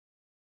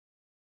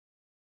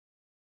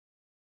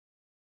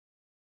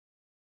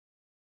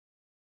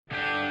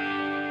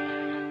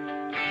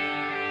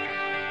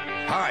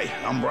Hi,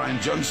 I'm Brian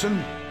Johnson,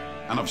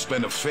 and I've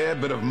spent a fair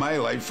bit of my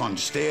life on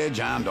stage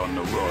and on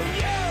the road.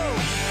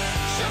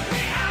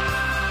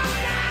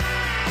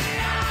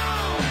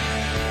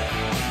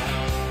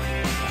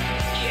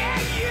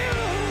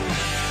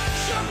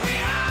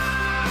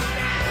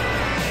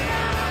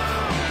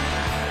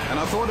 And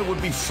I thought it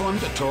would be fun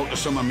to talk to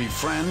some of my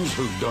friends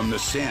who've done the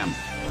same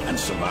and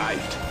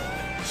survived.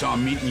 So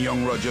I'm meeting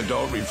young Roger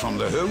Daltrey from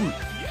The Who,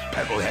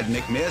 Petrolhead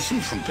Nick Mason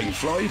from Pink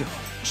Floyd,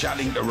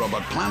 chatting to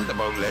Robert Plant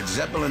about Led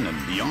Zeppelin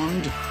and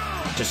beyond,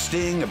 to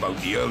Sting about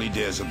the early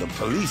days of the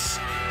Police,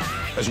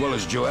 as well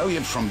as Joe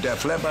Elliott from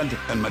Def Leppard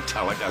and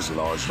Metallica's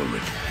Lars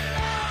Ulrich.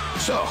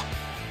 So,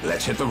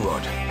 let's hit the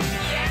road.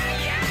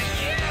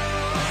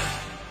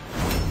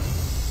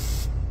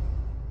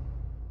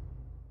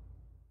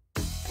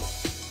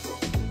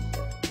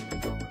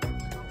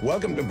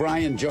 Welcome to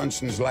Brian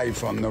Johnson's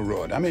Life on the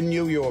Road. I'm in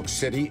New York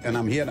City, and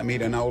I'm here to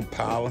meet an old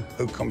pal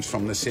who comes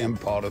from the same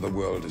part of the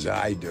world as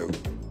I do.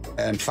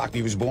 In fact,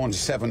 he was born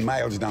 7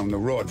 miles down the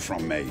road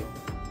from me.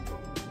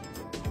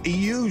 He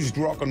used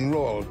rock and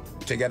roll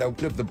to get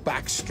out of the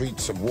back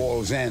streets of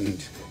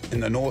Wallsend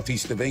in the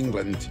northeast of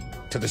England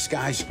to the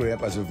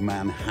skyscrapers of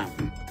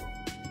Manhattan.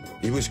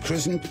 He was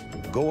christened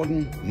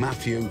Gordon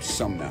Matthew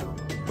Sumner,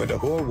 but the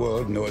whole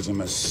world knows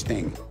him as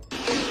Sting.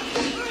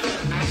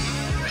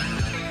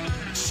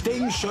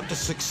 Sting shot to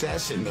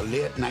success in the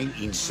late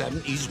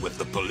 1970s with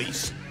the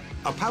Police,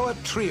 a power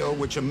trio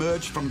which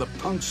emerged from the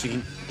punk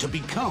scene to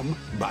become,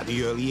 by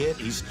the early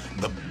 80s,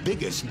 the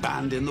biggest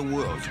band in the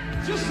world.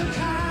 Just a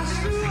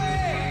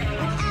castaway, an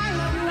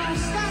island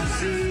lost at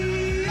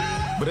sea.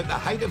 But at the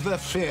height of their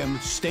fame,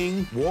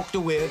 Sting walked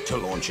away to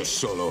launch a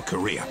solo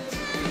career.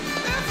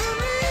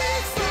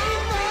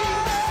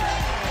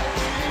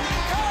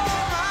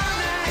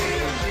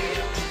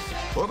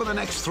 Over the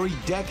next 3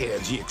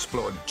 decades, he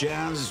explored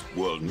jazz,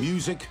 world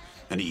music,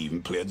 and he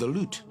even played the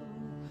lute.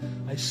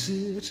 I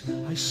sit,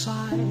 I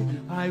sigh,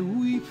 I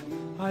weep,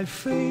 I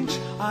faint,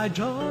 I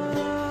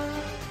die.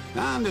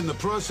 And in the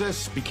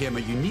process, became a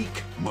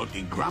unique,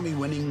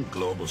 multi-Grammy-winning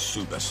global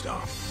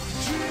superstar.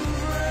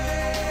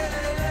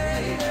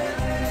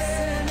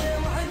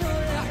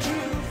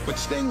 But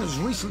Sting has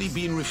recently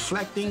been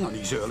reflecting on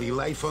his early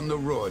life on the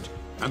road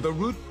and the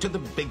route to the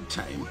big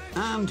time.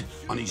 And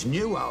on his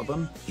new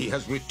album, he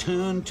has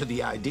returned to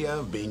the idea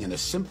of being in a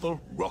simple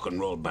rock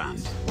and roll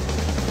band.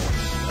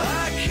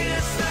 I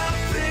can't stop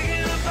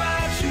thinking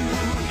about you.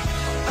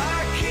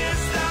 I can't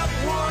stop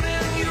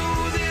wanting you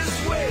this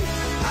way.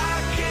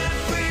 I can't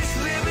face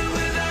living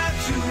without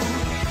you.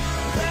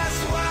 That's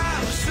why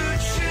I'm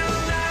searching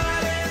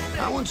night and day.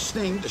 I want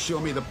Sting to show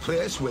me the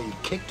place where he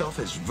kicked off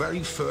his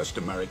very first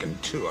American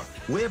tour,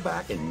 way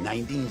back in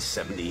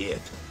 1978.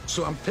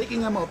 So I'm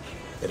picking him up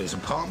at his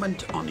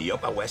apartment on the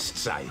Upper West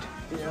Side.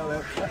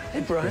 Yeah,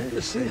 hey, Brian, good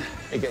to see you.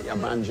 You get your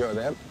banjo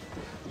there.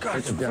 God,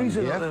 it's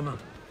freezing out there, man.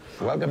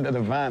 Welcome to the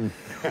van.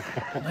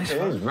 Nice It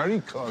van. is very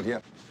cold,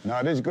 yeah. No,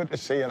 it is good to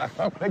see you. I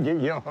want to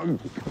give you a hug.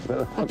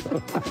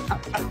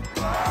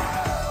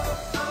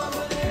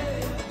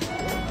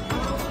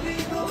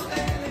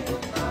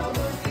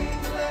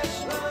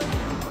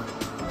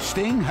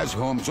 Sting has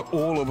homes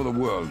all over the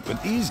world,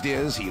 but these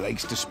days he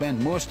likes to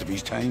spend most of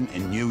his time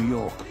in New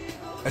York,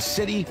 a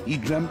city he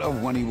dreamt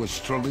of when he was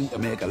struggling to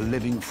make a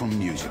living from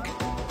music.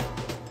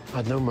 I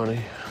had no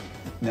money.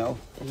 No?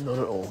 Not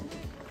at all.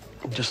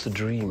 Just a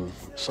dream.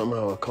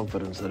 Somehow a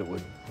confidence that it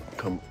would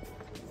come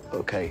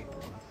okay.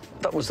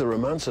 That was the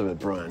romance of it,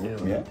 Brian, you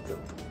know. Yeah.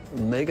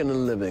 Making a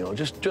living, or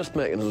just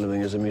making a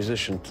living as a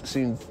musician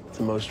seemed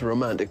the most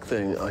romantic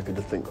thing I could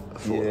think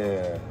of.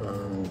 Yeah.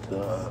 And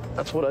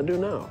that's what I do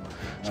now.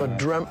 So I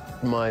dreamt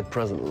my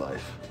present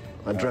life.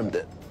 I dreamt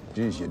it.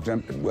 Geez, you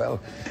dreamt it well.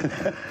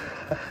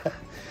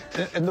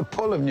 And the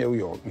pull of New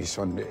York, my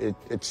son,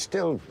 it's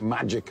still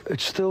magic.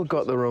 It's still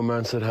got the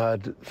romance it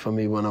had for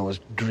me when I was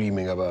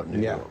dreaming about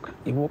New York.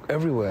 You walk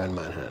everywhere in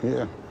Manhattan.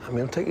 Yeah. I mean,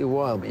 it'll take you a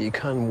while, but you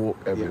can walk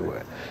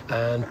everywhere.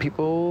 And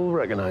people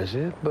recognize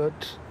you, but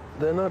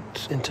they're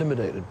not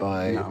intimidated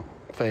by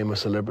fame or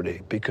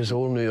celebrity, because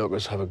all New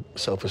Yorkers have a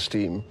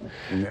self-esteem,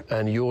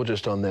 and you're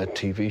just on their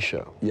TV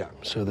show. Yeah.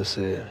 So they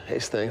say, hey,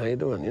 Sting, how you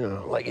doing? You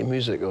know, like your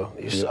music, or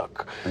you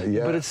suck.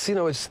 Yeah. But it's, you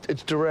know, it's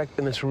direct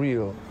and it's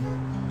real.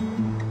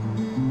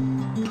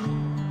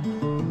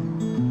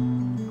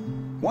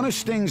 One of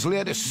Sting's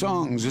latest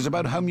songs is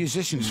about how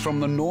musicians from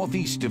the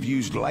Northeast have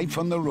used life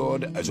on the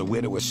road as a way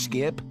to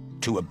escape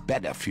to a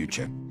better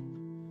future.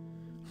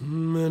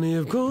 Many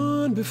have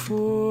gone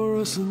before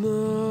us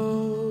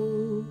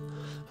now.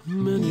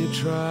 Many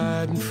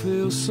tried and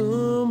failed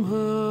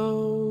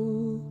somehow.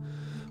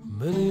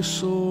 Many a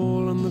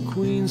soul on the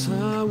Queen's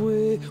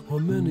Highway, or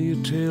many a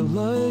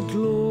tail-light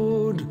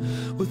load,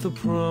 with the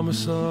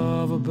promise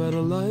of a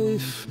better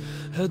life,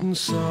 heading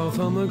south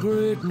on the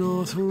Great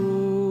North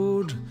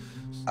Road.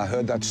 I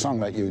heard that song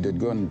that you did,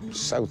 going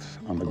south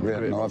on the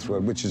Great North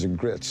Road, which is a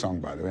great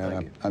song, by the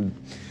way. And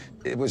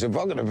it was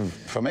evocative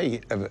for me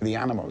of the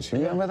Animals. You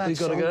remember that song? We've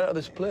got to get out of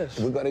this place.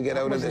 We've got to get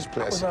out of this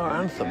place. That was our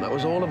anthem. That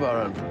was all of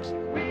our anthems.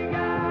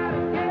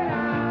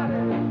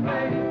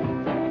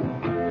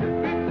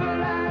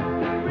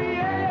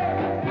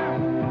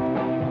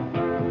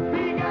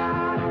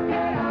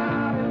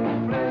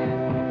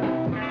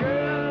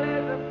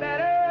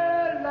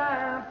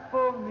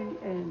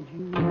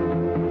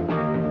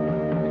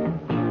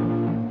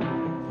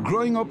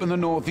 Growing up in the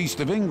northeast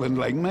of England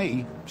like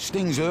me,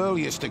 Sting's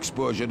earliest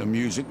exposure to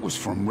music was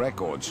from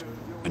records,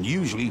 and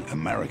usually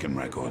American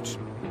records.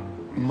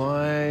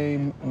 My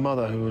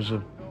mother, who was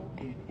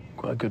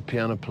quite a good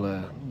piano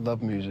player,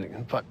 loved music.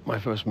 In fact, my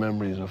first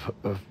memories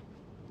of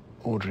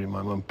Audrey,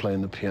 my mum,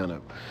 playing the piano.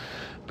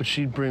 But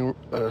she'd bring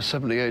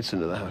 78s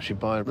into the house. She'd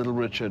buy Little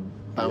Richard,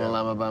 Bama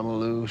Lama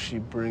Bamaloo.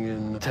 She'd bring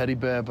in Teddy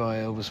Bear by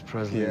Elvis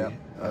Presley.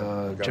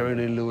 Jerry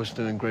Lee Lewis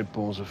doing Great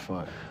Balls of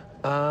Fire.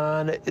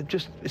 And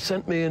it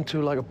sent me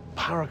into like a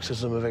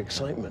paroxysm of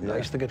excitement. I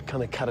used to get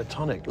kind of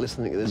catatonic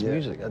listening to this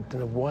music. I don't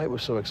know why it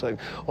was so exciting.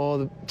 Or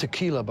the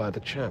Tequila by the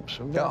Champs.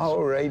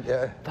 Oh, right,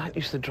 yeah. That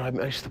used to drive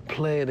me. I used to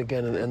play it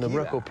again, and the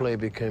record player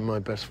became my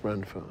best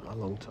friend for a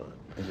long time.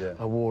 Yeah.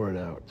 I wore it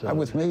out. And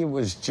with me, it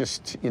was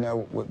just, you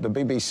know, the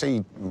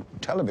BBC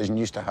television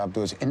used to have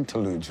those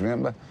interludes,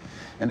 remember?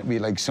 And it'd be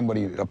like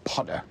somebody, a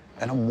potter.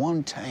 And at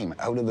one time,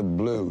 out of the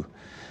blue,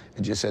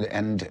 it just said,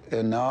 and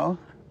now,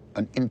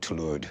 an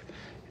interlude.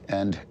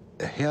 And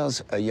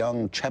here's a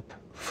young chap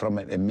from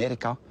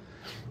America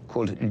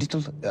called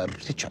Little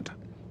Richard.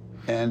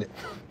 And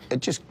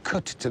it just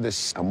cut to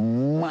this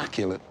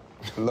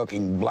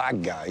immaculate-looking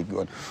black guy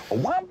going,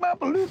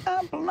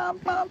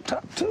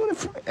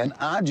 and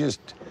I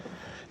just,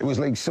 it was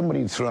like somebody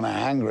had thrown a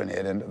hand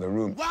grenade into the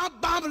room.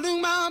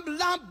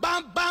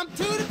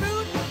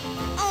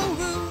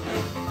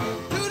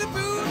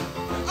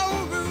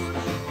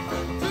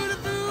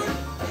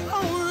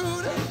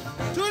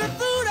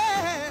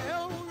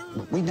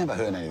 We never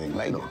heard anything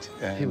like it.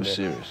 And, he was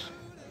serious.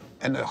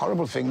 And the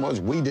horrible thing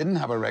was, we didn't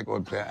have a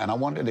record player, and I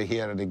wanted to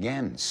hear it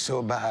again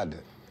so bad.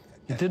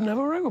 You didn't have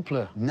a record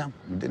player? No,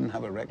 we didn't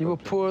have a record player. You were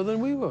poorer than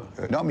we were.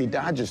 No, my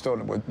dad just thought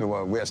it was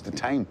a waste of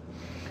time.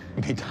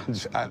 My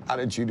dad's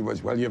attitude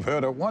was, well, you've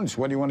heard it once,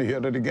 what do you want to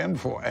hear it again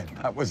for? And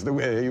that was the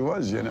way he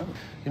was, you know?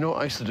 You know what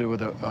I used to do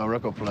with a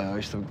record player? I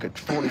used to get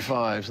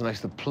 45s, and I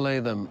used to play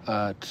them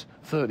at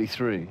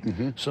 33,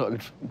 so I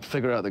could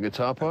figure out the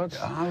guitar parts.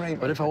 Right.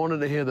 But if I wanted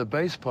to hear the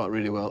bass part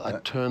really well,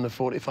 I'd turn the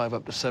 45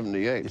 up to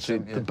 78, so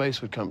the bass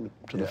would come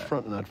to the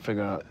front, and I'd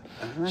figure out.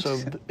 So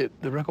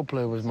the record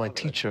player was my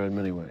teacher in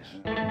many ways.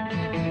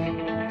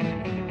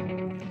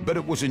 But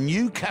it was a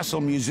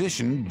Newcastle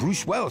musician,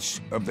 Bruce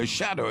Welch of the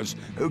Shadows,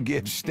 who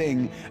gave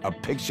Sting a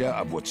picture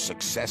of what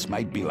success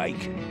might be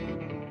like.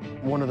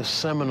 One of the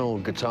seminal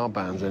guitar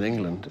bands in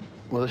England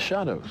were the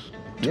Shadows.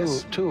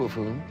 Two of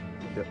whom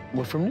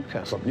were from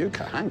Newcastle. From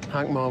Newcastle.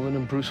 Hank Marvin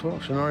and Bruce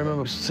Welch. And I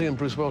remember seeing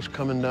Bruce Welch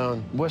coming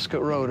down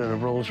Westcott Road in a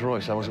Rolls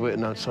Royce. I was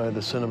waiting outside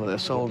the cinema there,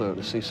 sold out,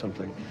 to see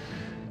something.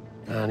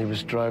 And he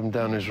was driving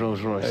down his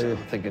Rolls Royce. And I'm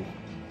thinking,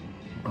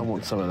 I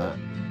want some of that.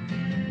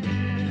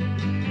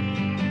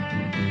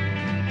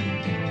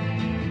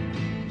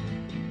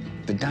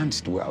 They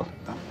danced well.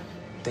 That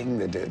thing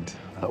they did.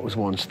 That was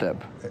one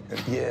step.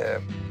 Yeah.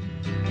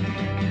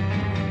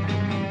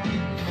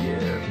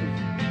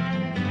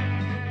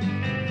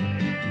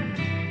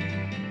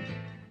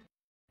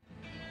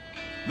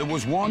 There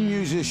was one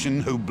musician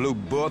who blew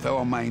both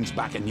our minds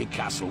back in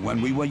Newcastle when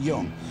we were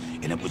young,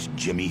 and it was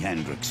Jimi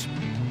Hendrix.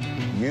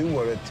 You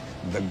were at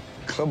the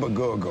Club of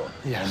Go-Go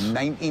in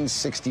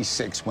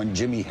 1966 when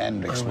Jimi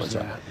Hendrix was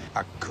there.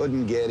 I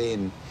couldn't get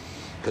in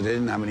because I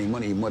didn't have any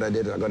money. And what I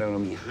did, I got down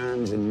on my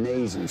hands and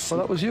knees and well,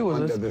 that was you,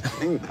 wasn't it? The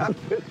thing that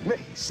with me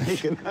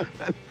sneaking out.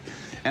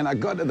 And I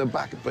got to the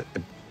back, but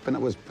I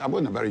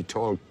wasn't a very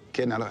tall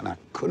kid, and I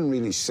couldn't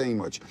really see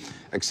much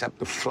except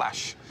the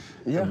flash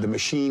of the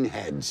machine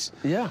heads.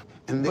 Yeah.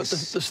 And but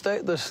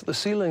the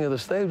ceiling of the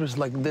stage was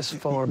like this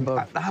far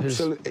above.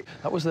 Absolutely.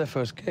 That was their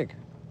first gig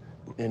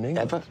in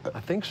England. Ever? I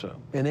think so.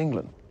 In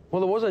England.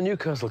 Well, there was a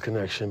Newcastle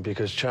connection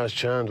because Chas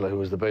Chandler, who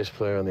was the bass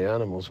player on the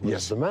Animals,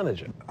 was the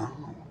manager. Oh.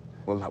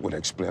 Well, that would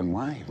explain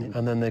why.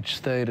 And then they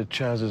stayed at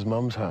Chaz's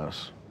mum's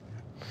house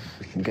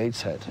in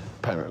Gateshead,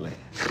 apparently.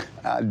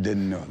 I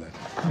didn't know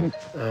that.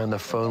 And the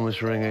phone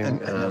was ringing,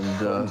 and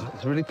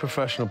it's really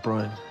professional,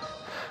 Brian.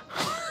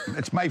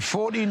 It's my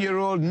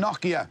 14-year-old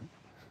Nokia.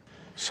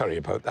 Sorry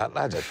about that,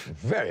 lads. It's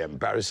very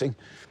embarrassing.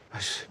 I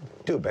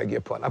do beg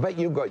your pardon. I bet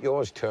you got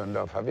yours turned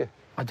off, have you?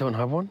 I don't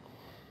have one.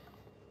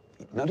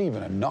 Not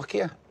even a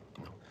Nokia?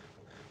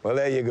 Well,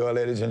 there you go,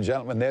 ladies and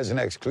gentlemen. There's an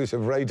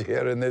exclusive right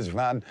here in this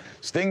van.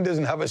 Sting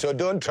doesn't have it, so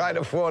don't try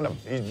to phone him.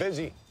 He's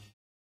busy.